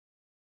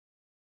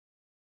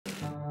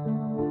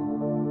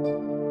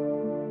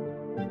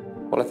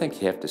Well, I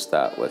think you have to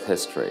start with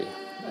history,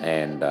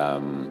 and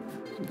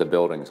the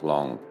buildings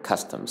along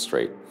Custom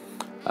Street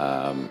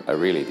are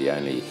really the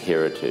only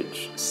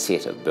heritage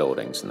set of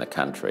buildings in the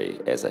country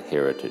as a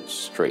heritage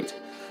street,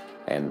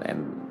 and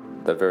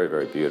they're very,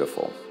 very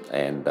beautiful.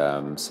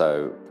 And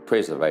so the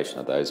preservation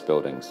of those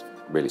buildings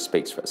really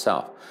speaks for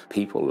itself.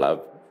 People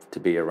love to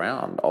be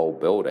around old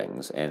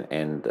buildings,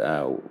 and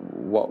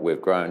what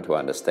we've grown to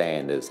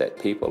understand is that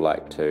people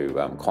like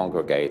to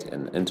congregate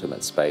in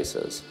intimate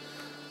spaces,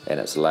 and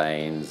its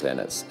lanes and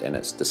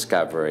its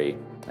discovery,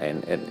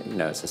 and you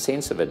know, it's a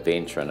sense of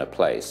adventure in a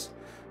place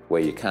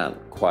where you can't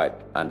quite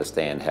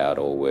understand how it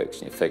all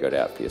works, and you figure it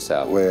out for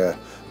yourself. We're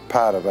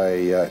part of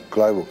a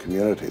global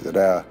community, that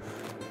our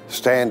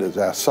standards,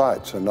 our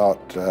sites are not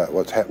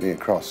what's happening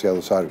across the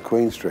other side of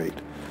Queen Street,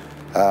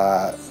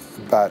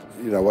 but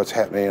you know, what's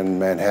happening in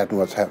Manhattan,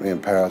 what's happening in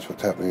Paris,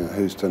 what's happening in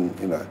Houston,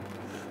 you know,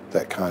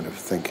 that kind of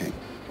thinking,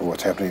 and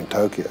what's happening in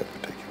Tokyo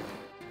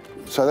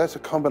particularly. So that's a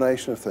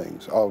combination of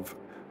things, of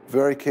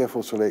very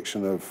careful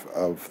selection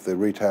of the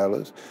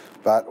retailers,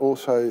 but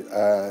also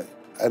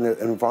an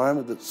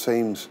environment that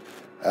seems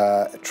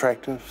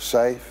attractive,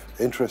 safe,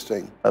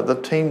 interesting.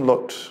 The team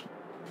looked,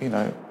 you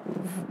know,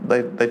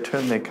 they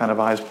turned their kind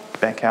of eyes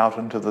back out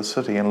into the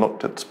city and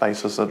looked at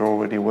spaces that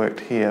already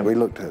worked here. We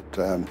looked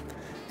at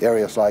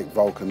areas like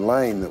Vulcan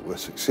Lane that were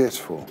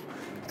successful,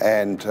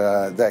 and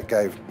that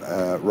gave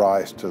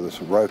rise to this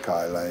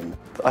Rokai Lane.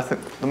 I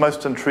think the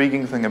most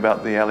intriguing thing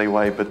about the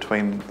alleyway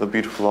between the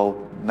beautiful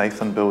old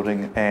Nathan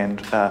building and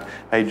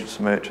Agents,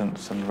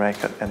 Merchants and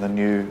Racket and the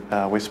new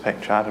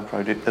Westpac Charter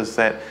project is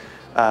that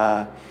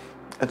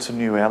it's a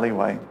new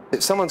alleyway.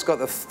 Someone's got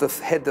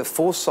had the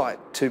foresight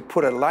to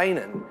put a lane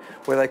in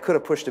where they could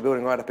have pushed a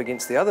building right up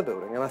against the other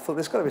building, and I thought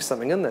there's got to be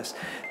something in this.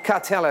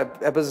 Cartel, our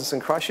business in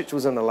Christchurch,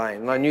 was in the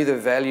lane, and I knew the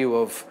value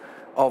of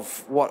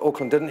what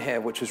Auckland didn't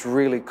have, which was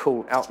really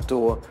cool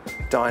outdoor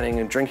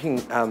dining and drinking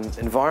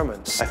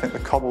environments. I think the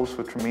cobbles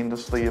were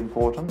tremendously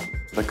important.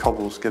 The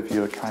cobbles give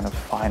you a kind of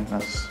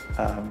fineness.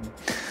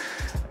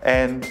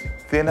 And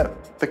then it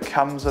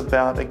becomes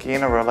about,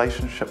 again, a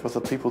relationship with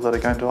the people that are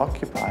going to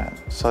occupy it.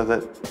 So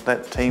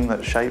that team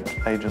that shaped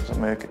Agents and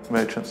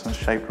Merchants and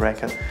shaped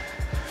Racket,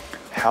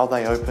 how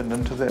they opened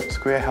into that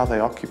square, how they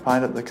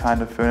occupied it, the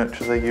kind of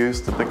furniture they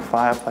used, the big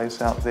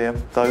fireplace out there,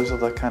 those are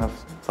the kind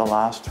of the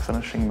last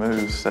finishing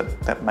moves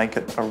that make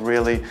it a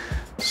really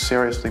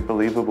seriously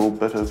believable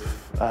bit of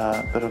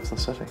the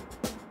city.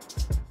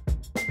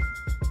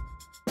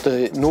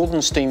 The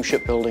Northern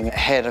Steamship Building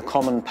had a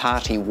common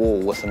party wall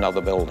with another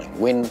building.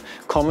 When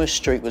Commerce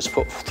Street was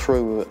put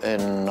through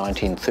in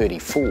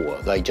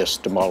 1934, they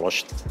just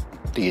demolished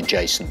the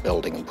adjacent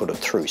building and put it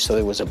through, so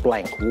there was a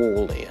blank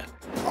wall there.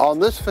 On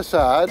this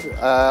facade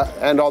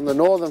and on the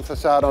northern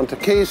facade onto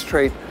Quay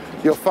Street,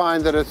 you'll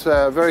find that it's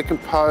a very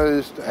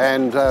composed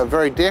and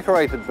very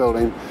decorated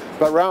building,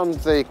 but round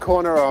the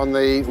corner on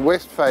the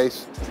west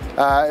face,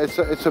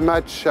 it's a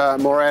much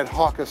more ad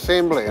hoc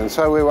assembly, and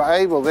so we were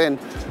able then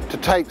to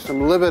take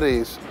some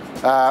liberties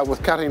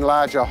with cutting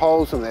larger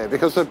holes in there,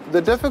 because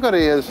the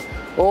difficulty is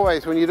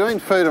always when you're doing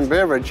food and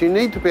beverage, you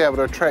need to be able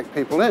to attract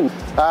people in.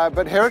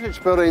 But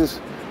heritage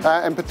buildings,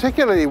 and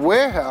particularly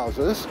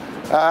warehouses,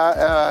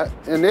 are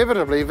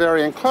inevitably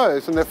very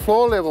enclosed, and their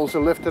floor levels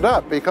are lifted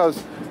up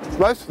because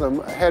most of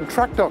them had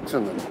truck docks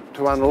in them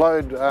to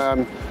unload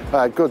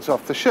goods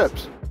off the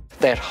ships.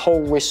 That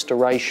whole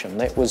restoration,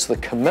 that was the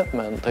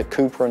commitment that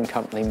Cooper and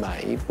Company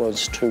made,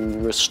 was to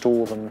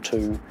restore them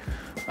to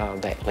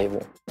that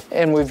level.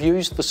 And we've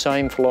used the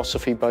same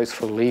philosophy both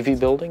for Levy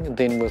Building and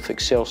then with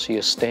Excelsior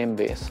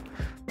Stambeth.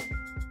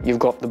 You've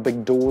got the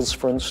big doors,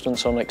 for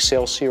instance, on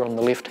Excelsior on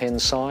the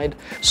left-hand side.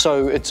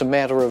 So it's a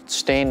matter of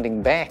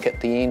standing back at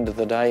the end of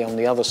the day on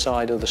the other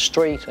side of the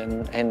street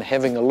and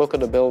having a look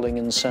at a building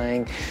and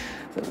saying,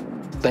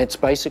 that's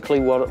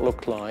basically what it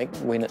looked like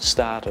when it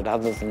started,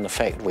 other than the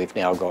fact we've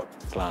now got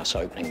glass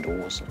opening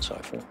doors and so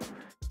forth.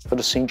 But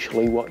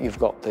essentially what you've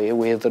got there,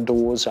 where the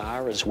doors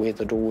are, is where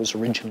the doors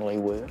originally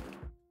were.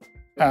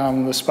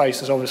 The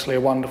space is obviously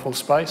a wonderful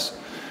space.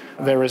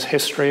 There is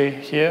history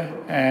here,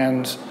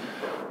 and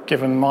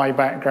given my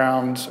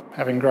background,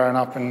 having grown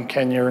up in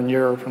Kenya and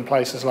Europe and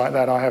places like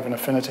that, I have an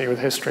affinity with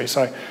history.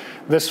 So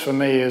this for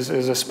me is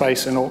a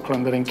space in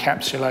Auckland that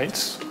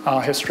encapsulates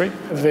our history.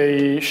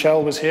 The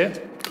shell was here.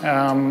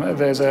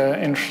 There's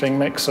an interesting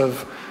mix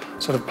of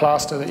sort of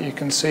plaster that you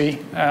can see.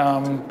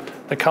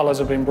 The colours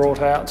have been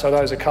brought out, so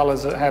those are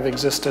colours that have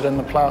existed in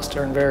the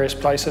plaster in various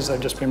places. They've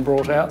just been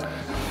brought out.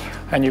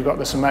 And you've got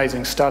this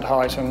amazing stud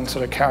height and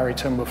sort of carry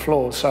timber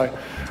floors. So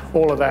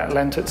all of that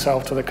lent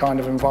itself to the kind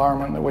of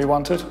environment that we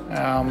wanted.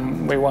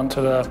 We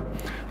wanted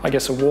I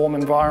guess a warm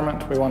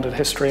environment. We wanted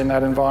history in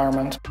that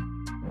environment.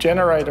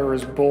 Generator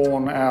is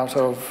born out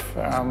of,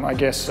 I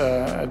guess,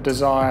 a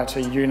desire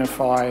to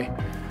unify,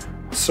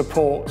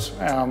 support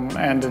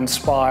and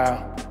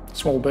inspire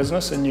small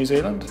business in New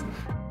Zealand.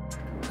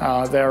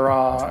 There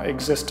are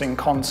existing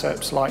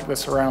concepts like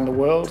this around the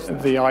world.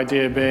 The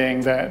idea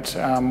being that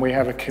we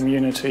have a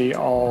community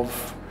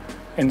of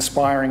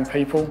inspiring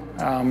people,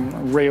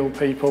 real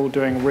people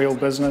doing real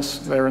business.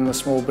 They're in the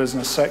small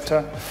business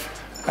sector.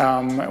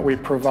 We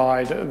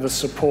provide the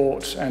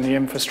support and the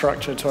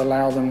infrastructure to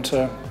allow them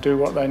to do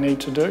what they need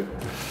to do,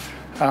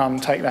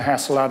 take the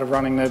hassle out of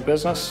running their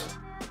business.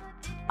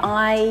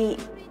 I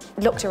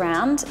looked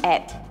around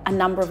at a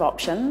number of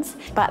options,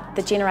 but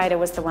the generator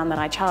was the one that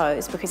I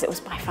chose because it was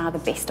by far the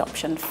best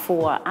option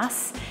for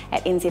us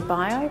at NZ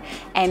Bio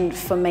and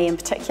for me in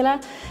particular.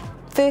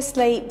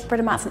 Firstly,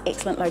 Britomart's an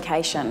excellent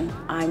location.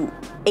 I'm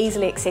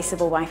easily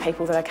accessible by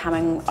people that are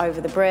coming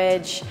over the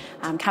bridge,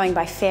 coming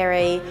by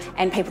ferry,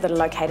 and people that are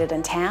located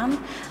in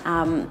town.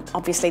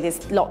 Obviously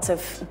there's lots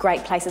of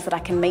great places that I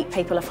can meet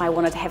people if I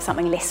wanted to have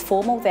something less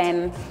formal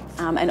than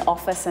an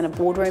office and a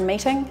boardroom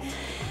meeting.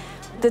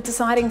 The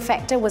deciding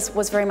factor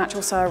was very much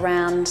also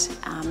around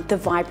the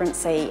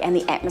vibrancy and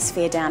the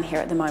atmosphere down here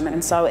at the moment,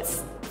 and so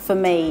for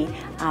me,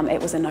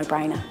 it was a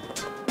no-brainer.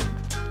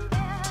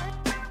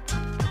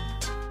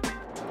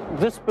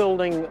 This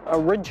building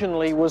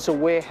originally was a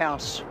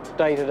warehouse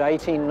dated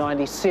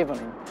 1897.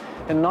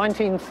 In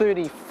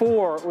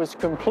 1934 it was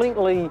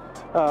completely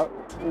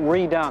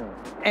redone,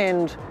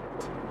 and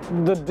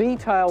the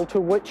detail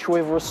to which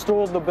we've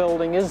restored the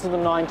building is the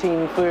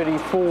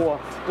 1934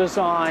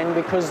 design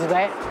because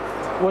that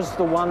was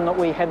the one that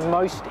we had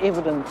most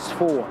evidence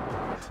for.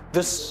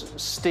 This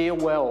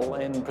stairwell,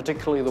 and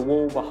particularly the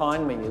wall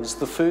behind me, is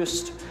the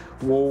first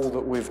wall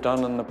that we've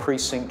done in the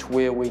precinct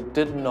where we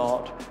did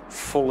not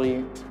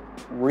fully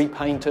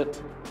repaint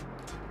it,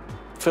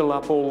 fill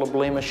up all the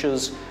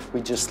blemishes.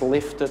 We just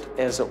left it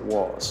as it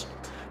was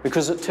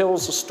because it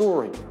tells a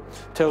story.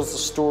 It tells the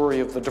story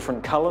of the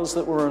different colours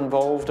that were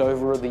involved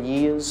over the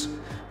years,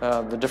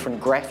 the different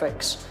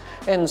graphics,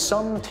 and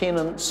some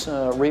tenants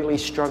really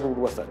struggled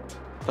with it.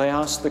 They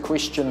asked the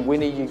question,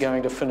 when are you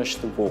going to finish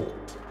the wall?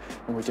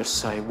 And we just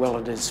say, well,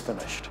 it is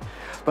finished.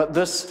 But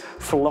this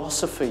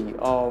philosophy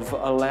of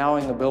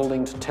allowing the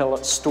building to tell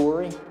its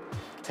story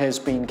has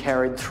been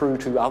carried through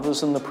to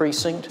others in the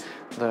precinct.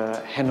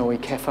 The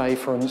Hanoi Cafe,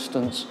 for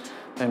instance,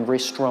 and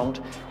restaurant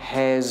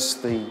has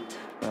the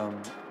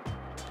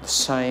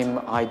same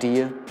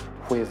idea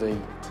where the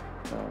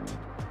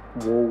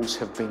walls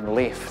have been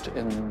left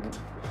and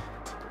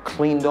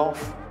cleaned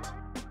off.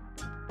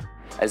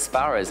 As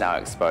far as our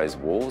exposed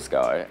walls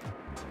go,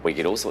 we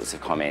get all sorts of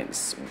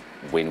comments.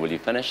 When will you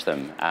finish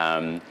them?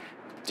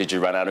 Did you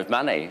run out of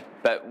money?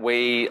 But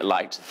we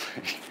like to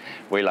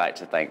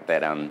think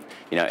that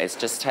you know, it's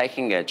just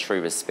taking a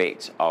true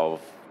respect of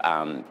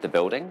the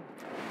building.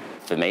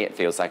 For me, it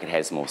feels like it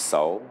has more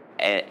soul,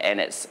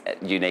 and it's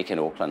unique in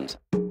Auckland.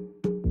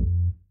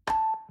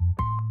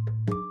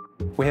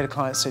 We had a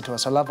client say to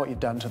us, I love what you've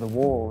done to the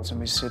walls, and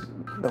we said,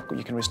 look,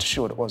 you can rest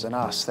assured it wasn't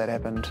us. That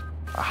happened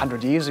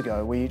 100 years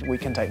ago. We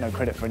can take no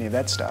credit for any of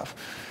that stuff.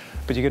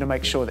 But you've got to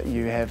make sure that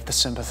you have the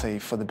sympathy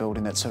for the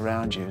building that's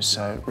around you,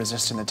 so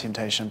resisting the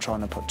temptation of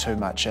trying to put too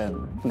much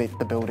in. Let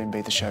the building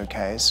be the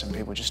showcase and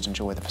people just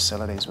enjoy the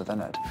facilities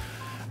within it.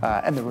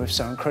 And the roofs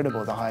are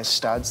incredible, the high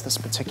studs. This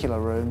particular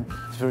room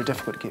is very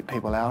difficult to get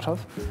people out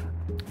of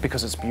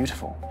because it's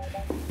beautiful.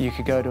 You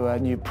could go to a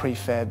new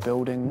prefab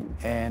building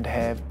and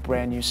have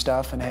brand new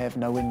stuff and have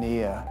nowhere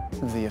near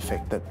the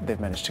effect that they've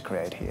managed to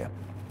create here.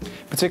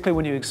 Particularly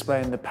when you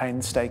explain the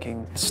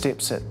painstaking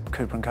steps that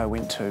Cooper & Co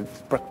went to,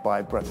 brick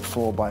by brick,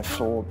 floor by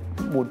floor,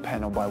 wood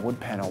panel by wood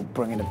panel,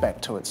 bringing it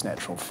back to its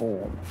natural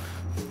form.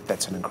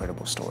 That's an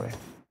incredible story.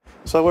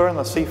 So we're in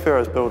the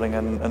Seafarers building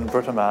in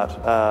Britomart,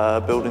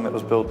 a building that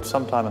was built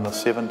sometime in the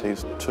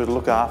 70s to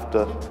look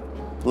after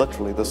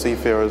literally the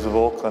seafarers of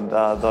Auckland.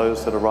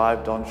 Those that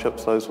arrived on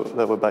ships, those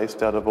that were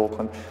based out of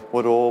Auckland,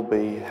 would all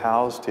be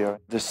housed here.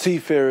 The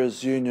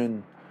Seafarers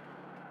Union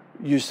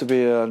used to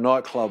be a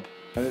nightclub,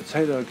 and it's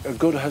had a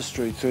good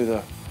history through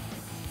the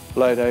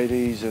late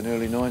 80s and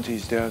early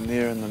 90s down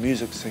there in the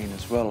music scene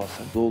as well, I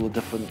think. All the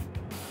different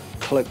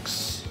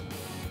cliques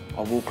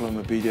of Auckland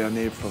would be down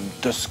there, from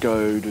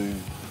disco to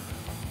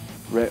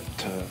rap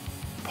to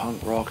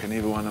punk rock, and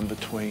everyone in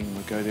between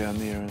would go down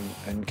there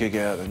and gig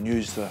out and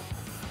use the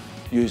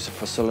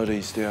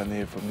facilities down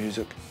there for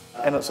music.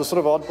 And it's a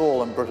sort of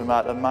oddball in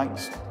Britomart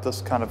amongst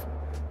this kind of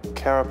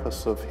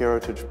carapace of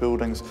heritage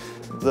buildings.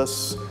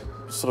 This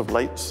sort of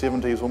late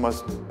 70s,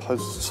 almost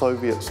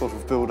post-Soviet sort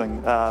of building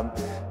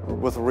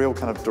with a real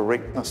kind of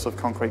directness of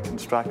concrete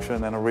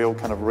construction and a real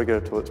kind of rigour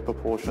to its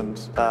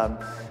proportions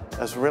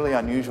is really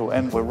unusual.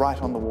 And we're right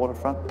on the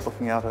waterfront,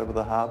 looking out over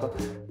the harbour.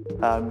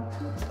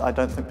 I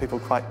don't think people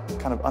quite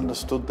kind of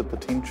understood the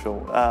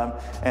potential.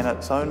 And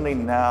it's only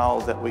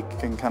now that we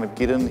can kind of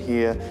get in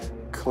here,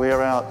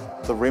 clear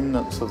out the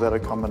remnants of that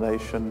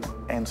accommodation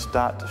and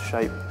start to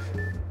shape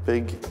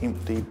big,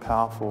 empty,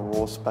 powerful,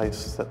 raw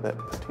space that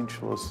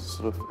potential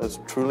is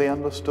truly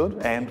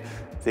understood, and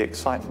the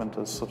excitement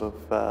is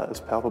is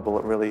palpable.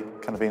 It really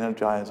kind of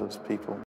energises people.